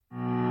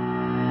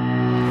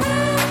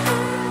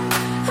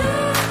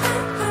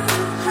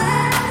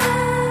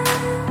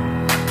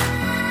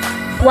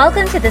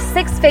Welcome to the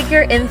Six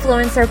Figure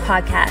Influencer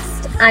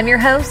Podcast. I'm your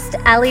host,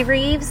 Allie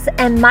Reeves,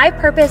 and my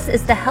purpose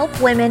is to help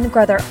women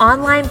grow their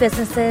online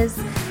businesses,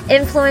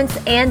 influence,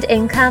 and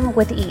income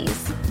with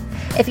ease.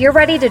 If you're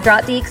ready to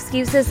drop the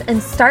excuses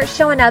and start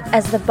showing up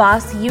as the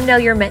boss you know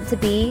you're meant to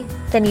be,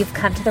 then you've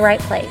come to the right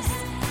place.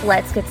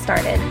 Let's get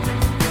started.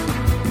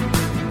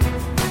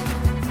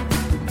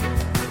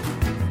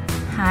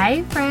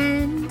 Hi,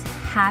 friend.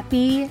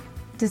 Happy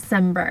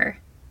December.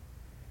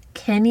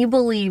 Can you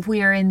believe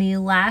we are in the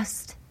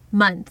last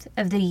month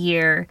of the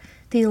year,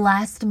 the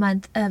last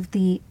month of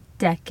the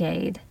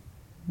decade?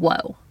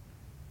 Whoa.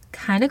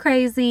 Kind of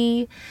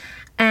crazy.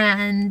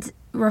 And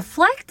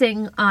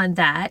reflecting on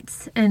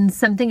that and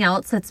something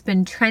else that's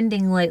been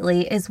trending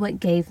lately is what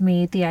gave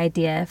me the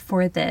idea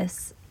for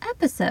this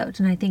episode.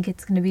 And I think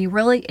it's going to be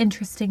really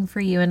interesting for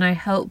you, and I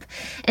hope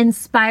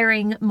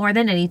inspiring more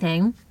than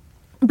anything.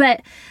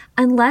 But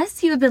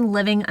unless you have been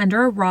living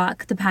under a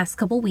rock the past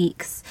couple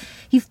weeks,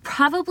 you've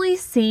probably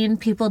seen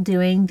people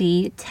doing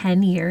the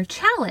 10-year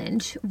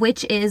challenge,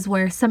 which is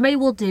where somebody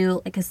will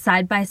do like a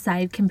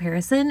side-by-side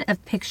comparison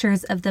of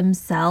pictures of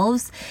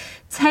themselves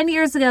 10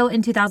 years ago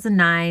in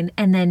 2009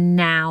 and then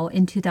now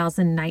in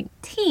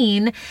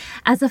 2019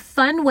 as a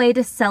fun way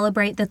to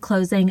celebrate the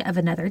closing of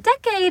another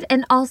decade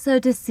and also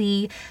to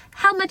see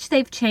how much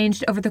they've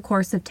changed over the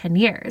course of 10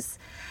 years.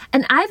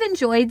 And I've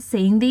enjoyed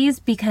seeing these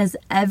because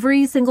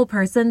every single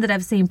person that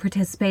I've seen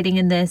participating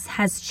in this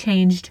has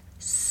changed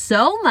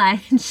so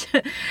much,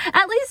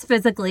 at least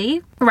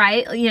physically,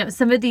 right? You know,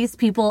 some of these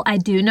people I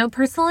do know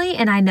personally,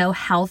 and I know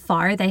how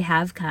far they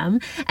have come,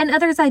 and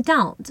others I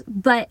don't.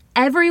 But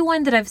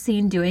everyone that I've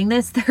seen doing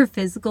this, their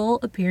physical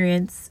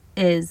appearance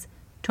is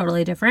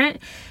totally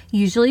different,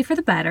 usually for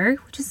the better,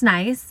 which is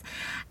nice.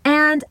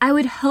 And I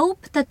would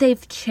hope that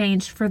they've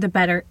changed for the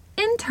better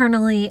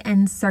internally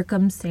and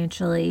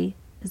circumstantially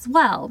as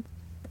well.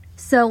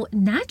 So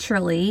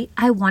naturally,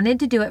 I wanted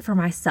to do it for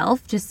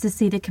myself just to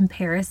see the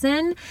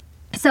comparison.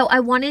 So I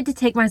wanted to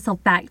take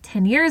myself back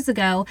 10 years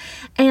ago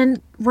and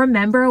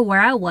remember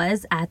where I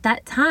was at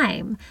that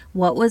time.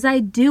 What was I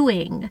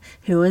doing?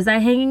 Who was I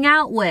hanging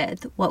out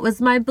with? What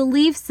was my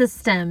belief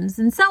systems?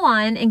 And so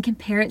on, and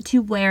compare it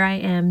to where I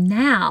am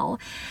now.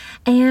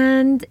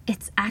 And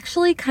it's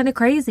actually kind of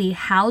crazy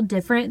how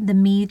different the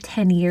me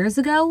 10 years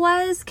ago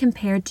was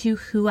compared to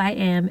who I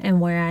am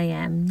and where I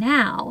am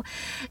now.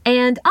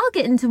 And I'll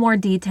get into more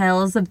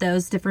details of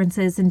those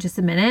differences in just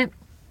a minute.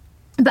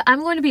 But I'm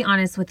going to be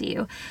honest with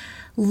you.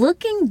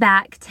 Looking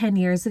back 10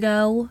 years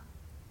ago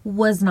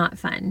was not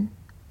fun,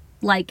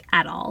 like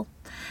at all.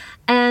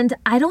 And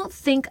I don't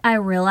think I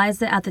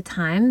realized it at the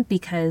time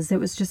because it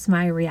was just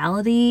my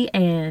reality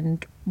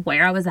and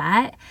where I was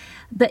at.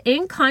 But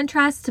in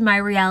contrast to my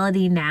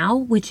reality now,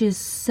 which is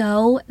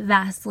so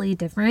vastly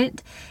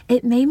different,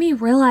 it made me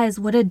realize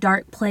what a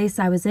dark place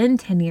I was in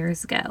 10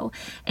 years ago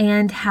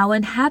and how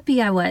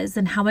unhappy I was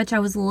and how much I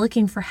was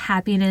looking for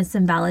happiness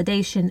and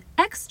validation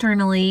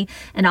externally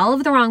in all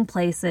of the wrong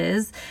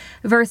places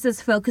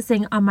versus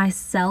focusing on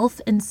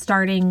myself and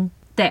starting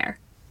there.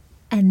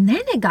 And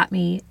then it got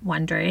me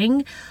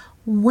wondering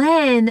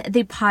when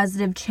the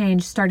positive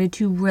change started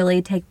to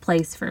really take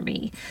place for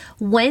me.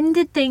 When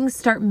did things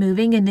start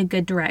moving in a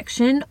good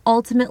direction,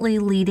 ultimately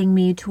leading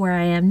me to where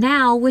I am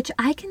now, which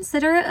I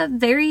consider a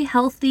very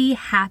healthy,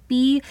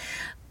 happy,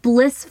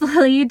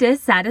 blissfully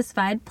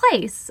dissatisfied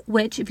place,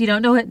 which if you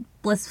don't know what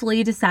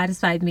blissfully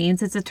dissatisfied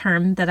means, it's a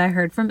term that I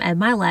heard from Ed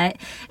Mylett,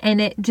 and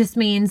it just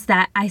means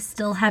that I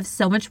still have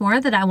so much more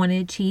that I want to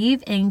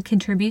achieve and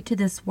contribute to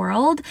this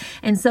world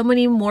and so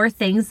many more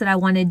things that I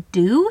want to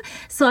do.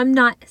 So I'm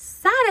not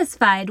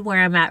satisfied where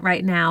I'm at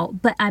right now,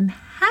 but I'm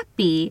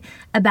happy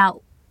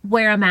about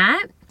where I'm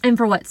at and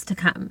for what's to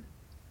come.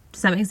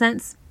 Does that make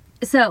sense?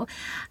 So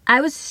I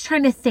was just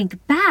trying to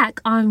think back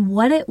on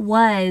what it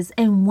was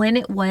and when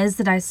it was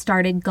that I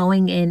started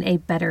going in a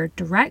better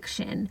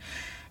direction.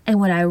 And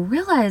what I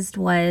realized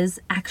was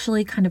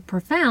actually kind of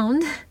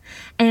profound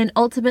and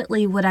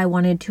ultimately what I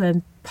wanted to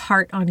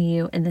impart on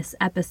you in this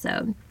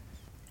episode.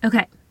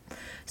 Okay.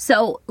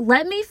 So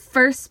let me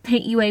first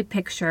paint you a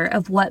picture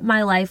of what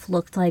my life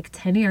looked like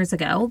 10 years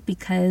ago,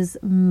 because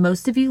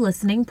most of you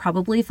listening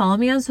probably follow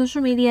me on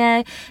social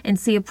media and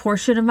see a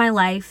portion of my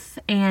life,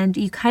 and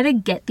you kind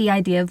of get the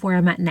idea of where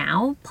I'm at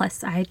now.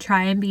 Plus, I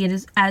try and be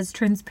as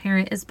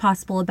transparent as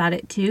possible about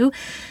it too.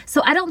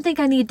 So I don't think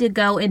I need to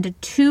go into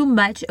too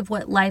much of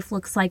what life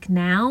looks like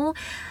now,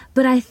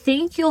 but I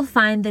think you'll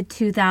find the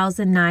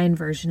 2009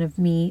 version of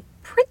me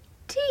pretty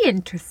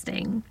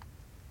interesting.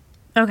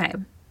 Okay.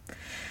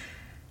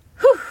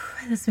 Whew,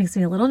 this makes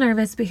me a little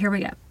nervous, but here we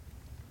go.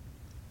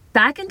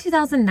 Back in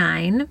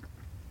 2009,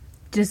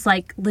 just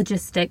like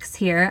logistics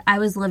here, I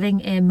was living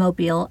in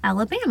Mobile,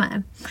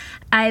 Alabama.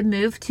 I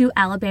moved to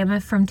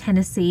Alabama from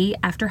Tennessee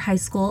after high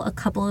school a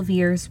couple of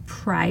years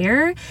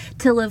prior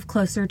to live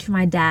closer to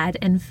my dad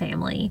and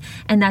family.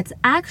 And that's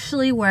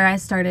actually where I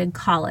started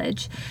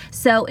college.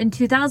 So in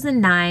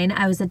 2009,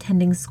 I was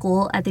attending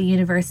school at the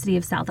University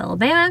of South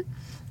Alabama.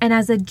 And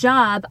as a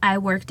job, I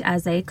worked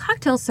as a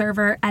cocktail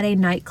server at a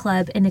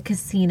nightclub in a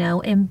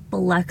casino in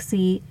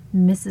Biloxi,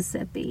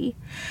 Mississippi.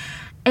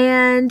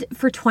 And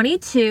for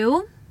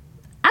 22,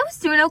 I was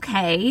doing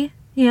okay.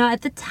 You know,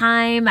 at the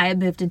time, I had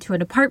moved into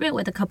an apartment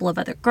with a couple of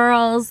other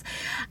girls.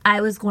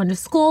 I was going to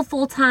school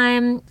full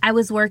time. I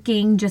was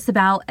working just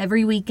about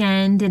every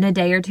weekend and a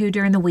day or two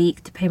during the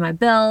week to pay my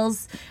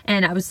bills.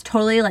 And I was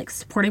totally like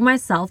supporting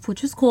myself,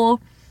 which was cool.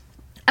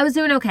 I was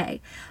doing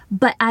okay,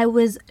 but I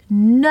was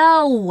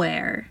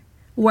nowhere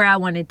where I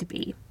wanted to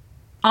be.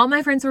 All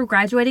my friends were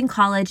graduating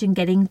college and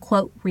getting,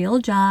 quote, real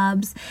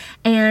jobs.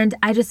 And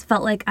I just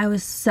felt like I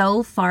was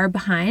so far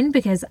behind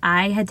because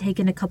I had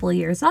taken a couple of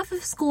years off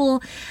of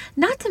school.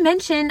 Not to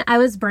mention, I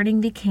was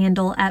burning the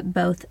candle at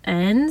both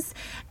ends.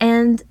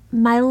 And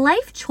my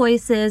life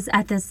choices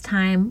at this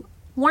time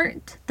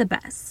weren't the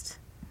best.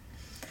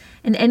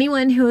 And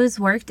anyone who has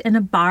worked in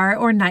a bar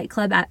or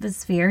nightclub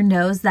atmosphere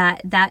knows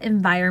that that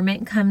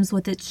environment comes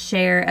with its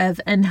share of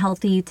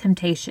unhealthy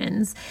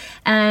temptations.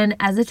 And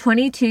as a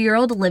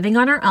 22-year-old living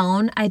on her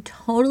own, I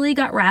totally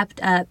got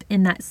wrapped up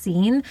in that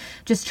scene,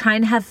 just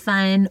trying to have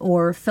fun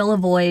or fill a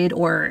void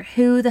or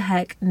who the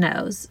heck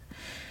knows.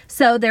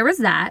 So there was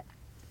that.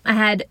 I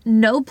had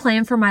no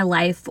plan for my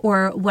life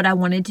or what I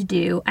wanted to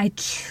do. I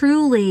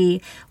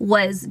truly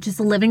was just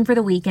living for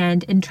the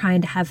weekend and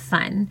trying to have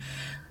fun,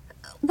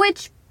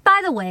 which, by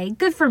the way,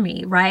 good for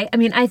me, right? I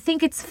mean, I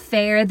think it's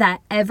fair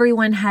that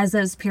everyone has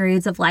those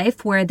periods of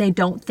life where they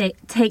don't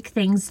take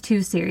things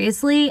too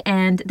seriously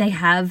and they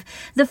have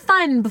the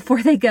fun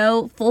before they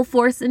go full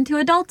force into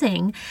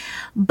adulting.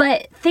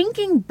 But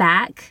thinking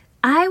back,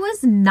 I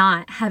was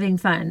not having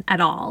fun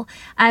at all.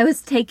 I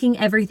was taking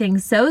everything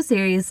so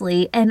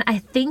seriously, and I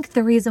think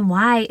the reason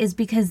why is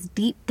because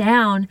deep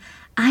down,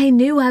 I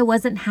knew I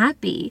wasn't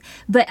happy,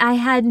 but I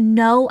had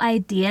no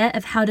idea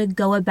of how to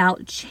go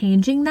about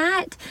changing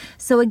that.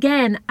 So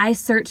again, I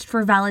searched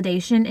for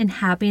validation and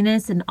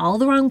happiness in all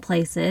the wrong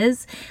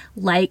places,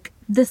 like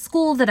the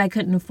school that I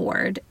couldn't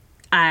afford.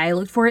 I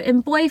looked for it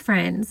in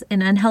boyfriends,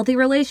 in unhealthy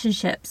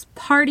relationships,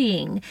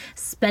 partying,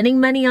 spending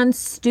money on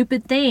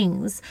stupid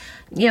things.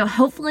 You know,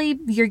 hopefully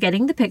you're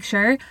getting the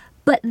picture.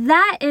 But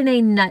that, in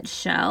a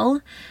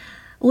nutshell,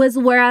 was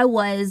where I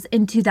was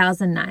in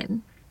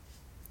 2009.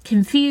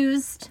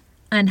 Confused,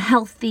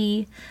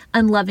 unhealthy,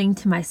 unloving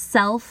to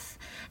myself,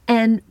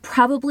 and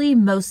probably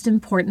most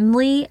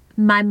importantly,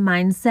 my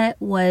mindset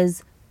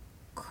was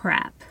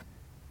crap.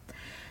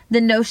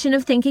 The notion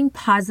of thinking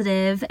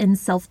positive and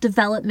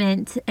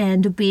self-development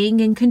and being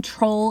in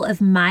control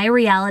of my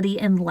reality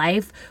and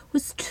life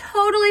was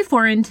totally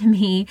foreign to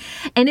me.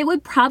 And it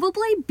would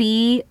probably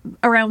be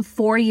around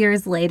 4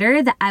 years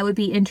later that I would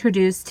be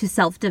introduced to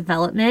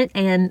self-development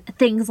and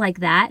things like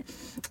that.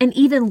 And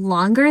even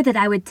longer that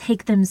I would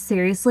take them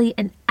seriously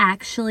and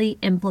actually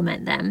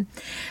implement them.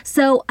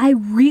 So I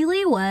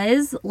really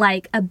was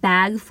like a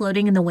bag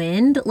floating in the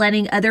wind,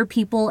 letting other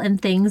people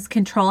and things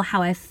control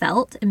how I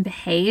felt and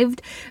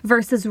behaved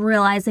versus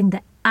realizing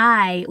that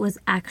I was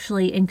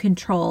actually in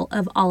control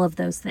of all of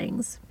those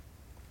things.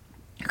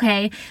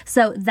 Okay,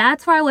 so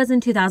that's where I was in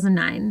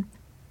 2009.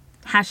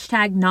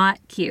 Hashtag not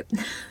cute.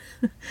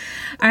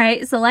 All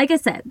right, so like I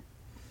said,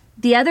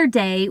 the other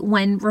day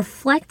when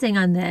reflecting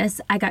on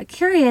this, I got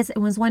curious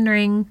and was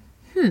wondering,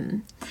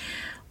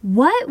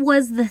 what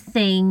was the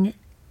thing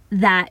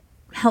that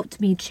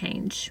helped me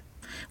change?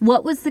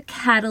 What was the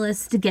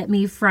catalyst to get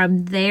me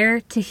from there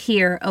to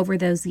here over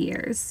those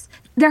years?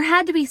 There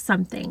had to be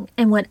something.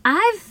 And what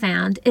I've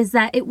found is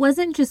that it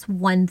wasn't just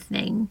one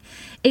thing.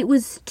 It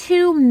was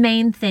two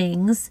main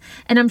things.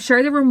 And I'm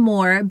sure there were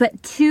more,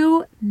 but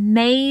two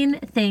main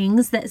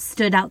things that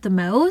stood out the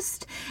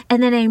most.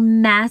 And then a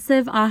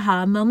massive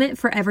aha moment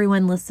for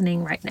everyone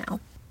listening right now.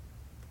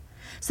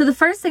 So the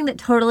first thing that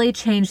totally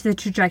changed the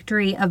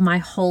trajectory of my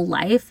whole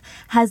life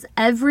has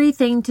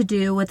everything to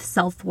do with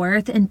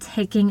self-worth and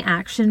taking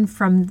action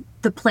from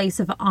the place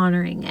of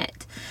honoring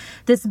it.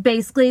 This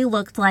basically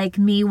looked like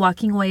me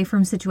walking away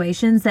from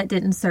situations that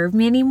didn't serve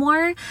me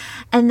anymore,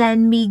 and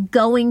then me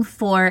going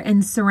for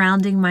and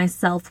surrounding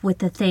myself with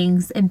the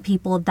things and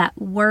people that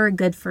were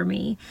good for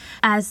me.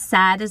 As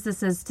sad as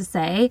this is to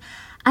say,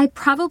 I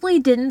probably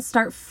didn't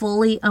start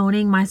fully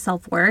owning my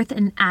self-worth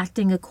and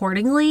acting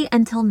accordingly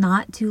until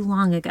not too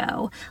long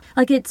ago.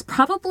 Like, it's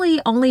probably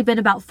only been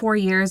about 4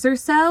 years or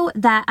so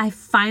that I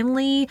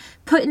finally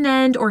put an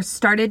end or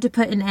started to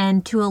put an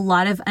end to a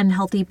lot of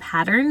unhealthy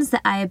patterns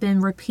that I have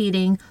been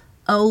repeating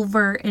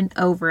over and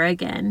over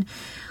again,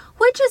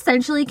 which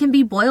essentially can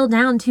be boiled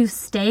down to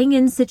staying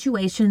in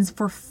situations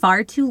for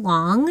far too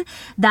long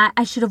that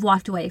I should have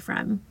walked away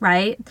from,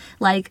 right?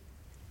 Like,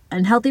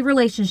 unhealthy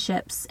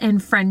relationships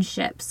and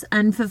friendships,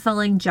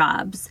 unfulfilling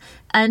jobs,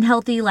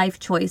 unhealthy life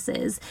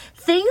choices,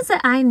 things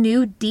that I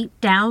knew deep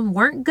down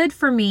weren't good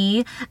for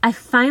me. I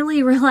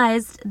finally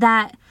realized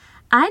that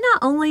I not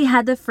only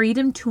had the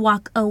freedom to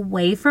walk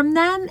away from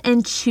them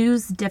and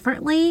choose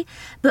differently,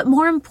 but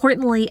more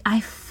importantly,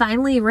 I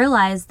finally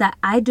realized that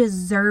I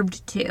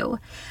deserved to.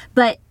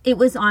 But it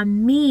was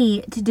on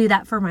me to do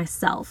that for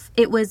myself.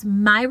 It was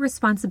my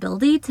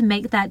responsibility to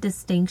make that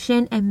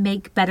distinction and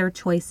make better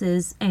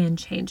choices and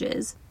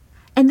changes.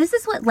 And this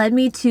is what led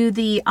me to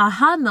the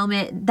aha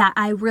moment that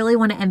I really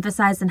want to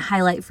emphasize and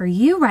highlight for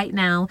you right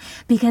now,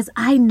 because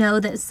I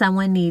know that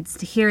someone needs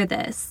to hear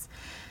this.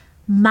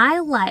 My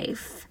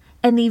life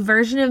and the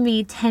version of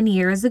me 10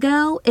 years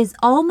ago is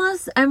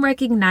almost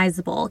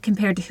unrecognizable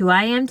compared to who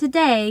I am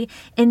today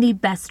in the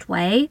best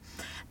way,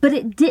 but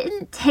it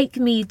didn't take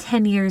me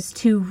 10 years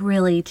to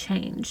really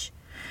change.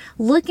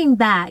 Looking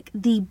back,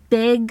 the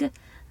big,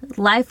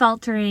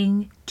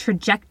 life-altering,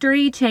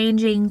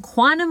 trajectory-changing,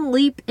 quantum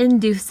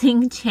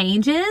leap-inducing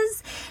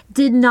changes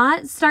did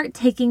not start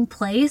taking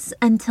place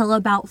until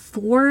about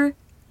 4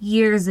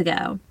 years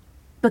ago.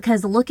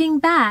 Because looking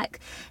back,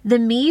 the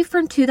me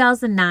from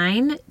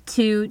 2009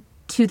 to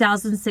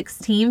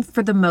 2016,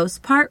 for the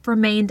most part,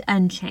 remained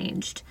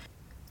unchanged.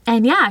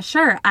 And yeah,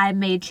 sure, I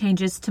made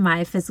changes to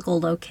my physical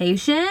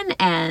location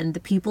and the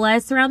people I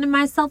surrounded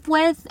myself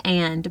with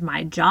and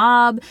my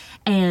job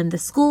and the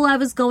school I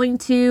was going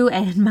to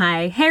and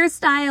my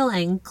hairstyle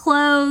and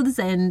clothes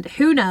and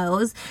who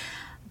knows.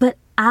 But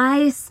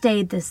I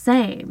stayed the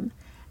same.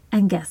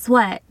 And guess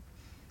what?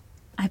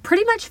 I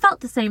pretty much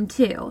felt the same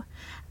too.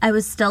 I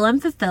was still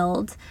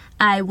unfulfilled.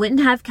 I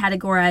wouldn't have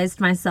categorized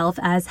myself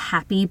as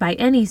happy by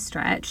any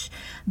stretch,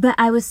 but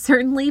I was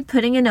certainly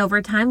putting in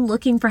overtime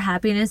looking for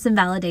happiness and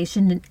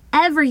validation in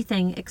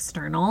everything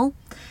external.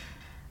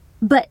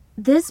 But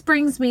this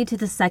brings me to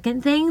the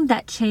second thing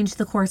that changed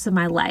the course of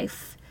my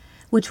life,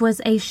 which was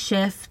a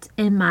shift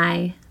in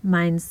my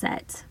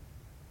mindset.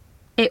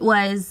 It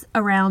was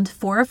around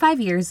 4 or 5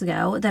 years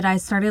ago that I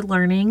started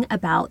learning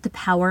about the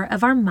power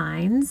of our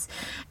minds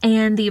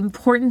and the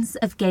importance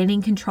of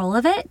gaining control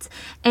of it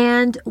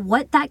and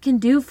what that can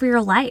do for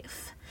your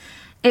life.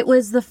 It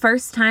was the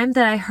first time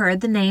that I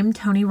heard the name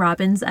Tony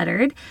Robbins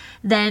uttered.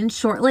 Then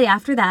shortly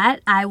after that,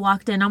 I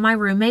walked in on my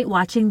roommate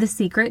watching The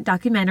Secret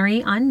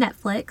documentary on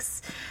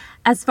Netflix.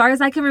 As far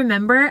as I can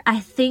remember, I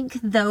think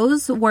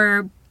those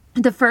were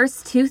the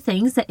first 2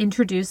 things that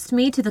introduced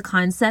me to the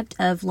concept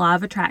of law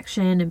of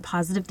attraction and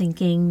positive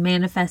thinking,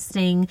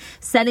 manifesting,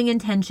 setting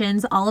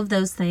intentions, all of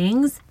those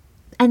things.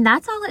 And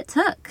that's all it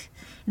took.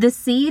 The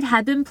seed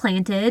had been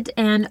planted,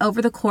 and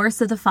over the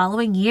course of the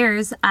following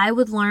years, I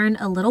would learn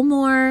a little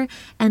more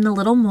and a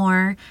little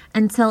more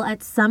until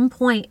at some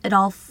point it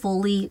all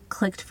fully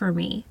clicked for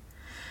me.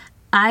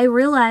 I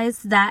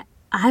realized that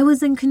I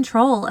was in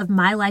control of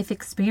my life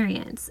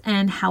experience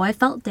and how I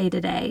felt day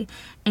to day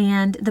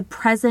and the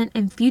present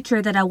and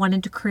future that I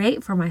wanted to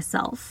create for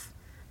myself.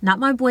 Not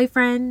my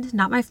boyfriend,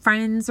 not my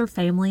friends or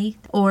family,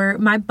 or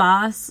my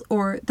boss,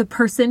 or the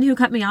person who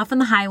cut me off on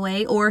the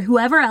highway, or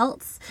whoever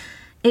else.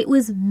 It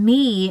was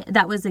me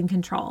that was in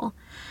control.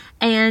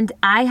 And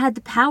I had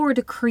the power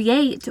to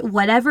create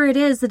whatever it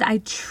is that I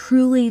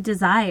truly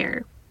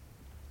desire.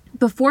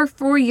 Before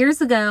 4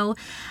 years ago,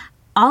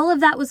 all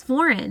of that was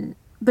foreign.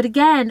 But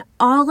again,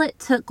 all it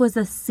took was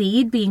a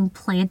seed being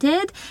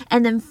planted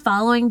and then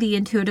following the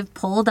intuitive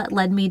pull that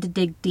led me to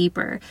dig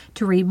deeper,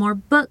 to read more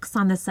books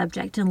on the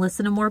subject and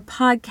listen to more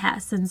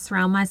podcasts and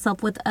surround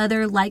myself with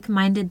other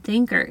like-minded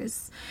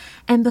thinkers.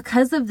 And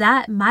because of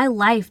that, my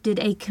life did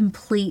a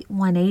complete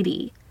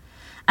 180.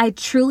 I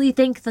truly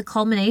think the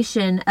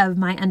culmination of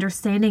my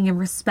understanding and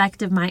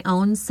respect of my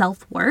own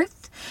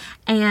self-worth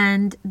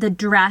and the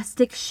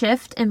drastic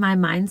shift in my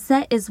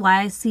mindset is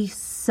why I see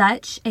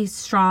such a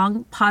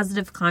strong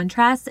positive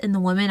contrast in the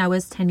woman I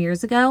was 10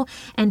 years ago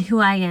and who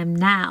I am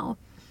now.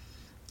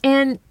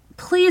 And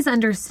please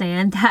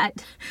understand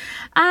that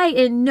I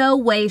in no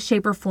way,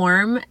 shape, or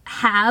form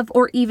have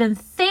or even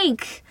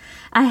think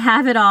I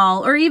have it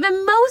all or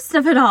even most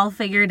of it all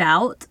figured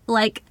out.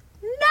 Like,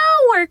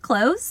 nowhere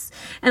close.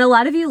 And a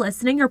lot of you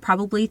listening are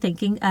probably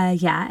thinking,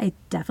 yeah, I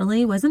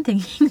definitely wasn't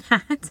thinking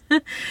that.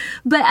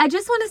 But I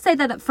just want to say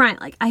that up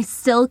front, like I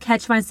still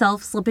catch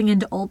myself slipping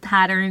into old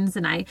patterns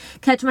and I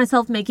catch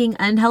myself making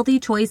unhealthy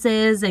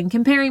choices and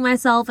comparing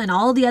myself and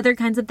all the other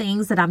kinds of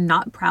things that I'm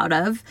not proud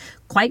of,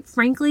 quite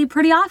frankly,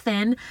 pretty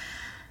often.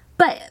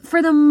 But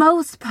for the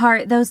most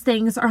part, those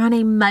things are on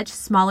a much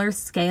smaller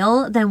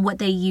scale than what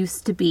they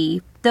used to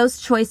be.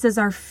 Those choices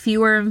are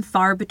fewer and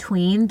far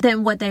between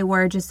than what they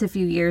were just a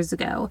few years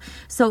ago.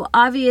 So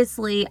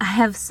obviously, I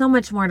have so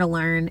much more to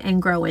learn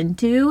and grow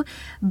into,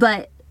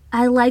 but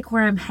I like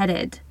where I'm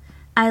headed.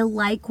 I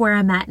like where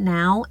I'm at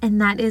now, and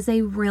that is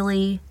a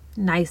really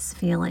nice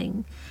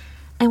feeling.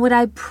 And what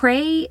I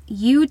pray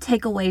you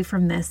take away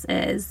from this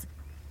is,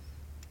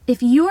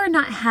 if you are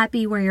not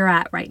happy where you're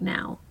at right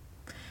now,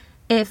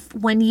 if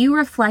when you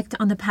reflect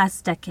on the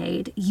past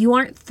decade, you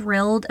aren't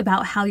thrilled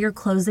about how you're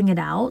closing it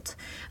out,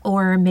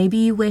 or maybe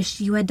you wish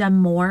you had done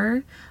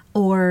more,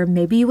 or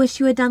maybe you wish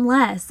you had done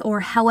less, or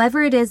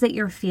however it is that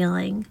you're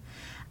feeling.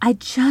 I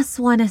just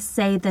want to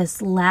say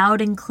this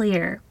loud and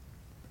clear.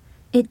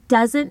 It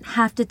doesn't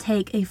have to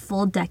take a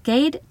full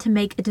decade to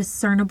make a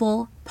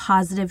discernible,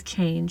 positive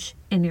change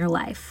in your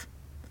life.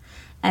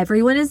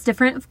 Everyone is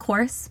different, of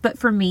course, but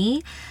for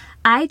me,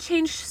 I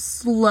changed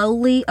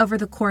slowly over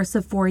the course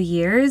of 4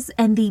 years,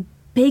 and the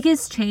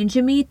biggest change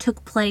in me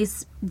took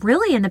place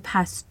really in the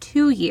past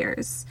 2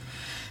 years.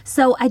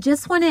 So I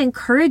just want to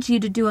encourage you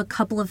to do a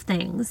couple of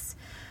things.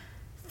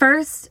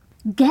 First,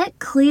 get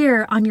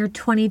clear on your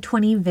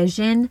 2020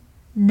 vision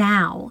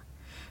now.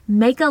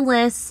 Make a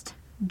list,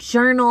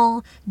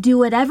 journal, do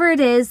whatever it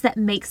is that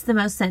makes the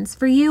most sense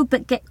for you,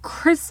 but get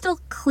crystal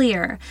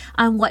clear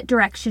on what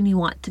direction you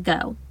want to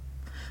go.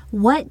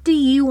 What do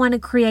you want to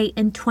create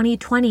in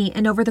 2020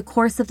 and over the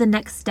course of the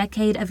next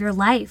decade of your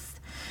life?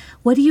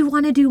 What do you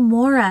want to do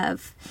more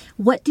of?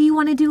 What do you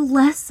want to do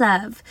less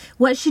of?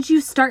 What should you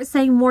start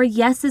saying more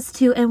yeses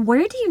to? And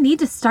where do you need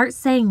to start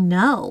saying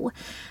no?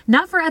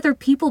 Not for other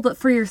people, but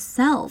for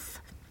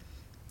yourself.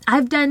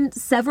 I've done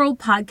several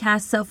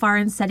podcasts so far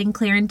in setting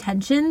clear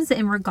intentions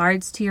in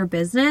regards to your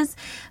business,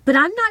 but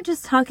I'm not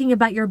just talking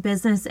about your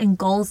business and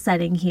goal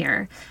setting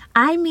here.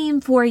 I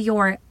mean for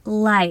your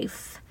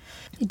life.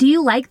 Do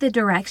you like the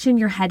direction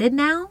you're headed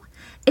now?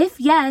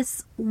 If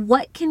yes,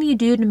 what can you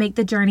do to make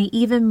the journey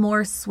even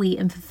more sweet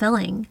and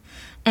fulfilling?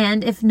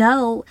 And if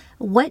no,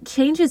 what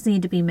changes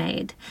need to be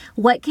made?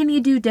 What can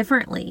you do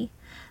differently?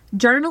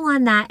 Journal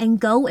on that and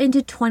go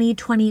into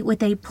 2020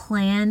 with a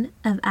plan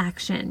of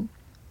action.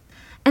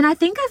 And I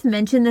think I've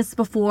mentioned this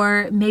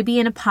before, maybe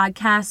in a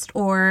podcast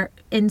or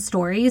in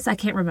stories, I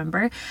can't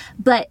remember,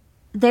 but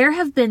there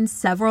have been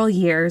several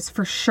years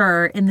for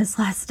sure in this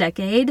last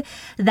decade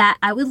that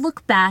I would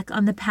look back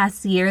on the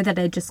past year that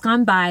had just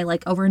gone by,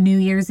 like over New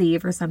Year's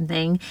Eve or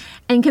something,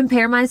 and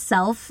compare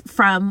myself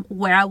from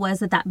where I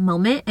was at that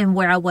moment and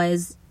where I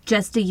was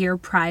just a year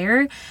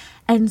prior.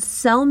 And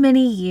so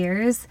many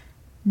years,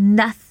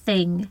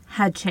 nothing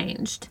had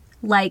changed.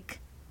 Like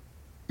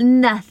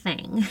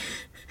nothing.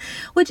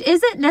 Which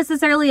isn't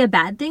necessarily a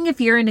bad thing if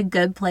you're in a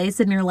good place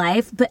in your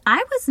life, but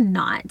I was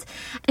not.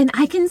 And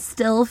I can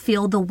still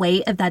feel the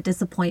weight of that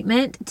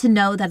disappointment to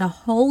know that a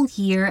whole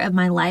year of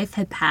my life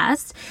had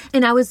passed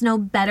and I was no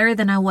better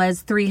than I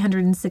was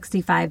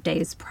 365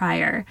 days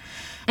prior.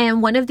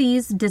 And one of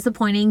these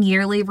disappointing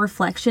yearly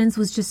reflections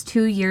was just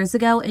 2 years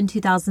ago in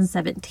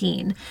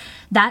 2017.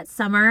 That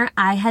summer,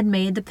 I had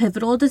made the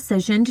pivotal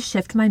decision to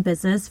shift my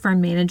business from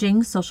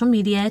managing social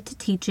media to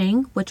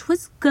teaching, which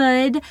was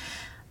good.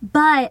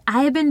 But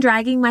I had been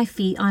dragging my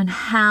feet on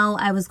how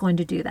I was going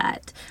to do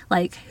that,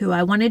 like who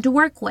I wanted to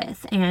work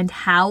with and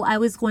how I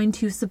was going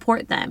to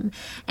support them.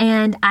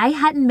 And I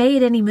hadn't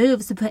made any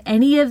moves to put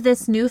any of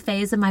this new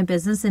phase of my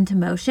business into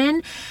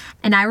motion.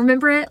 And I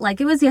remember it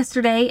like it was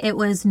yesterday. It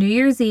was New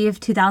Year's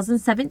Eve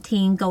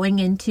 2017 going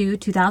into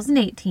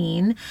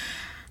 2018.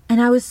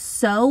 And I was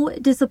so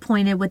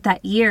disappointed with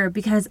that year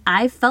because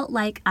I felt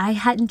like I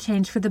hadn't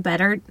changed for the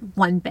better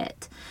one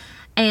bit.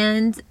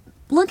 And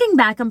looking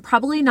back, I'm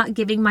probably not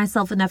giving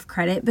myself enough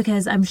credit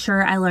because I'm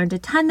sure I learned a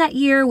ton that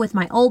year with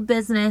my old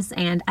business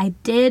and I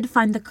did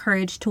find the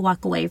courage to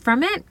walk away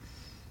from it.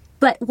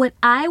 But what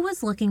I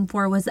was looking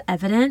for was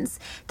evidence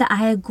that I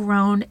had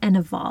grown and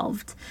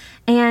evolved.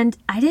 And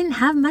I didn't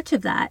have much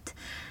of that.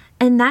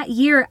 And that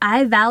year,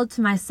 I vowed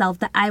to myself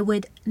that I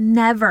would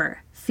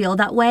never feel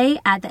that way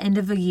at the end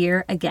of a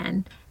year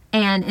again.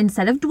 And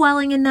instead of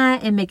dwelling in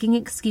that and making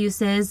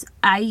excuses,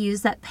 I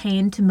used that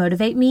pain to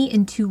motivate me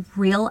into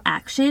real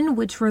action,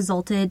 which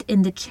resulted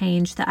in the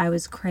change that I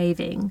was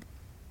craving.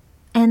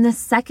 And the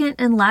second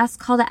and last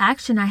call to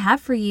action I have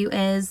for you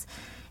is,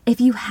 if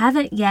you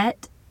haven't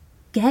yet,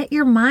 get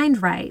your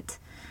mind right.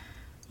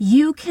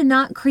 You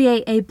cannot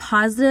create a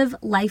positive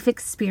life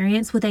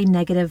experience with a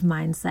negative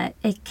mindset.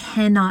 It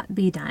cannot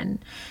be done.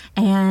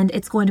 And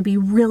it's going to be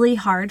really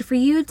hard for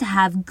you to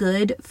have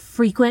good,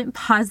 frequent,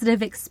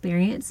 positive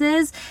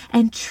experiences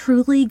and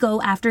truly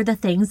go after the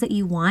things that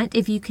you want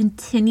if you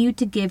continue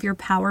to give your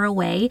power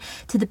away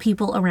to the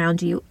people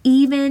around you,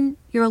 even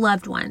your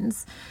loved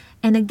ones.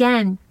 And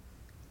again,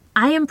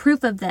 I am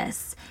proof of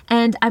this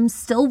and I'm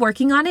still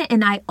working on it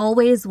and I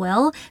always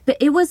will, but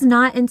it was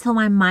not until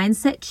my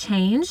mindset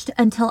changed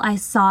until I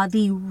saw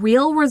the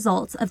real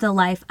results of the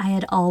life I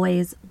had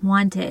always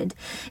wanted.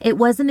 It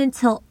wasn't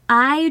until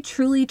I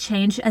truly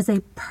changed as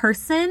a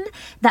person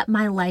that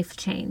my life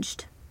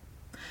changed.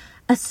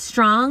 A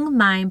strong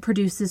mind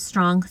produces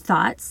strong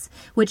thoughts,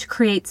 which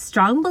creates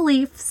strong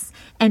beliefs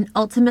and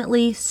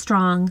ultimately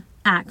strong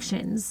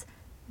actions.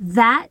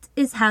 That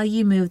is how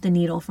you move the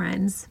needle,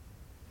 friends.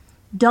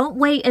 Don't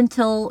wait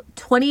until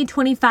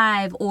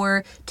 2025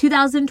 or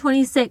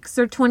 2026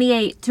 or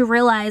 28 to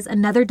realize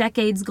another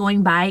decade's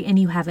going by and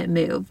you haven't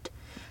moved.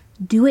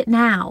 Do it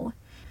now.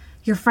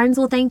 Your friends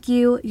will thank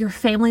you, your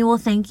family will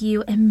thank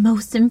you, and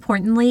most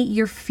importantly,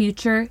 your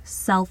future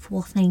self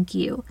will thank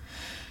you.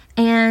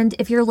 And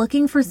if you're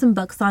looking for some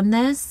books on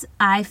this,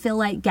 I feel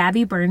like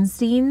Gabby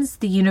Bernstein's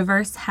The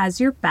Universe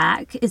Has Your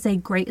Back is a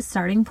great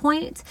starting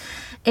point.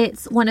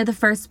 It's one of the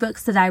first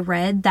books that I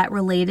read that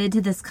related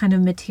to this kind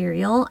of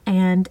material,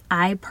 and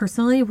I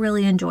personally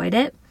really enjoyed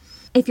it.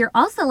 If you're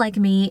also like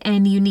me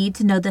and you need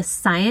to know the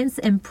science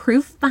and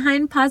proof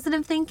behind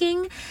positive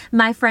thinking,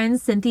 my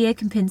friend Cynthia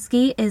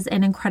Kempinski is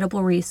an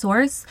incredible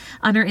resource.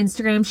 On her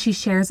Instagram, she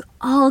shares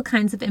all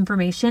kinds of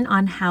information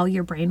on how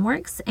your brain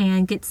works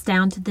and gets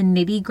down to the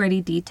nitty-gritty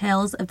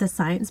details of the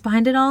science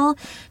behind it all.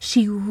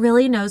 She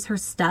really knows her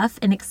stuff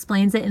and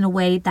explains it in a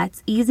way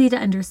that's easy to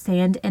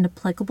understand and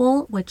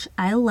applicable, which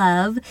I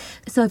love.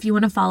 So if you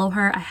want to follow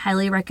her, I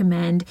highly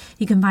recommend.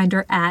 You can find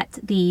her at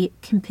the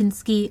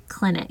Kempinski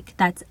Clinic.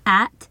 That's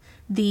at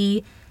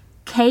the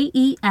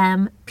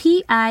KEMPINSKI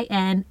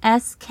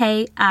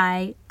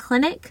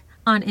Clinic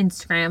on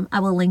Instagram. I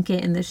will link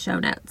it in the show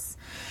notes.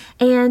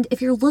 And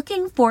if you're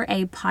looking for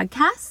a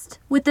podcast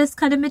with this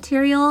kind of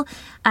material,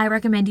 I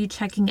recommend you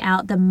checking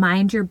out the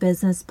Mind Your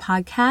Business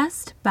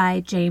podcast by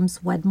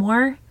James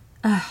Wedmore.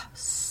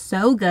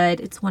 So good.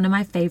 It's one of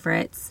my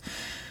favorites.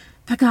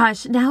 But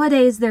gosh,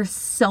 nowadays there's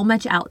so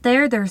much out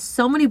there. There's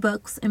so many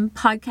books and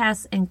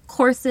podcasts and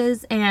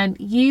courses and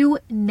you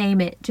name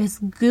it.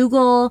 Just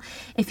Google.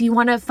 If you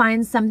want to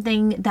find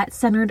something that's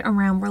centered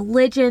around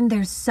religion,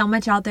 there's so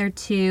much out there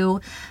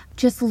too.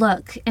 Just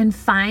look and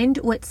find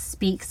what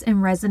speaks and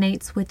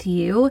resonates with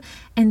you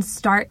and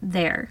start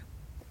there.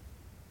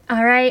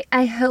 All right,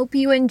 I hope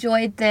you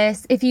enjoyed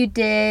this. If you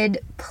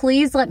did,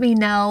 please let me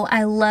know.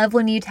 I love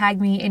when you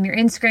tag me in your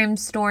Instagram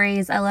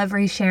stories. I love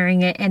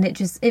resharing it, and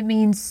it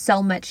means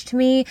so much to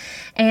me.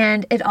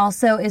 And it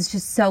also is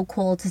just so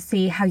cool to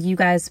see how you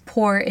guys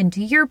pour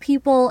into your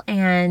people,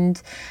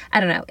 and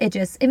I don't know, it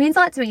means a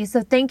lot to me.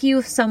 So thank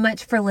you so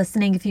much for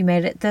listening if you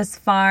made it this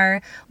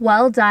far.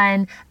 Well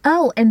done.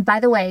 Oh, and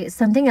by the way,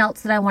 something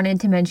else that I wanted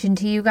to mention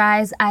to you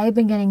guys, I have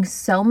been getting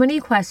so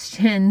many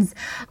questions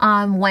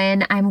on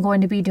when I'm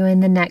going to be doing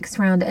the next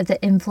round of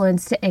the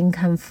Influence to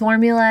Income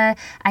formula.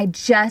 I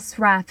just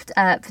wrapped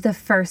up the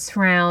first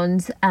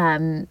round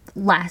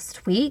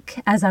last week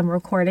as I'm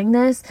recording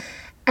this,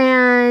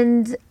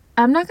 and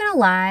I'm not gonna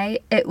lie,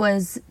 it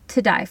was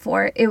to die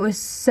for. It was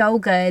so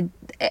good.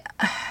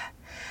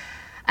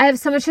 I have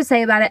so much to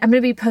say about it. I'm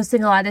going to be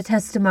posting a lot of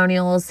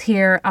testimonials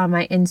here on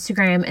my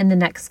Instagram in the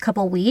next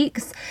couple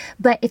weeks,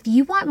 but if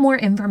you want more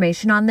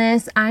information on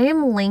this, I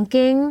am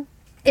linking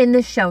in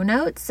the show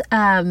notes,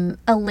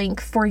 a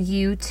link for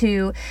you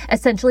to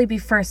essentially be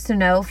first to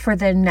know for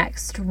the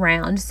next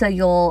round. So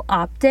you'll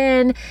opt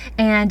in,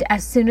 and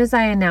as soon as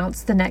I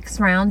announce the next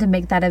round and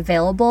make that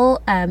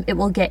available, it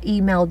will get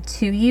emailed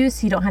to you,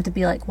 so you don't have to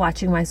be like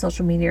watching my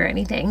social media or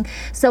anything.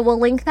 So we'll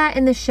link that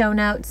in the show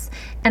notes,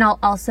 and I'll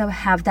also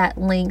have that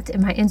linked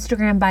in my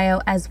Instagram bio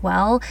as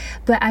well.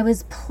 But I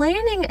was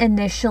planning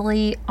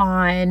initially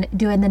on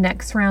doing the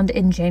next round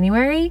in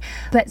January,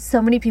 but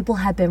so many people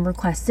have been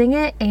requesting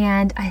it,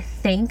 and I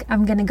think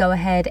I'm going to go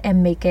ahead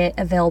and make it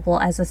available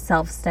as a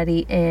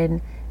self-study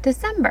in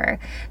December.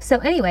 So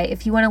anyway,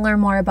 if you want to learn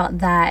more about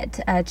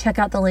that, check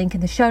out the link in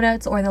the show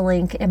notes or the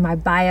link in my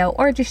bio,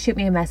 or just shoot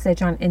me a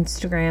message on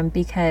Instagram,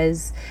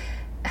 because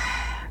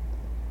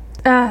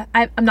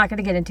I'm not going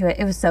to get into it.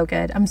 It was so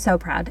good. I'm so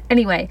proud.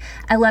 Anyway,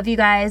 I love you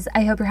guys.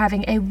 I hope you're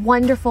having a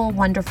wonderful,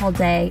 wonderful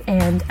day,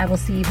 and I will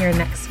see you here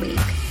next week.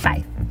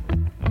 Bye.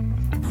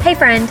 Hey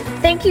friend,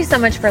 thank you so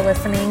much for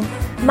listening.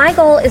 My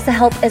goal is to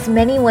help as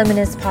many women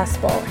as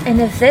possible,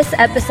 and if this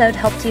episode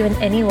helped you in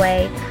any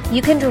way,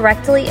 you can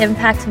directly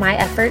impact my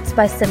efforts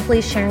by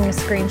simply sharing a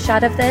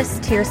screenshot of this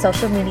to your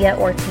social media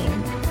or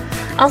team.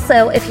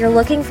 Also, if you're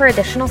looking for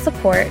additional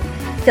support,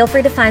 feel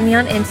free to find me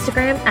on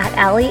Instagram at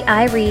Allie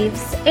I.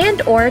 Reeves,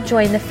 and or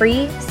join the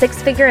free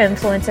Six Figure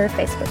Influencer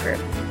Facebook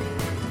group.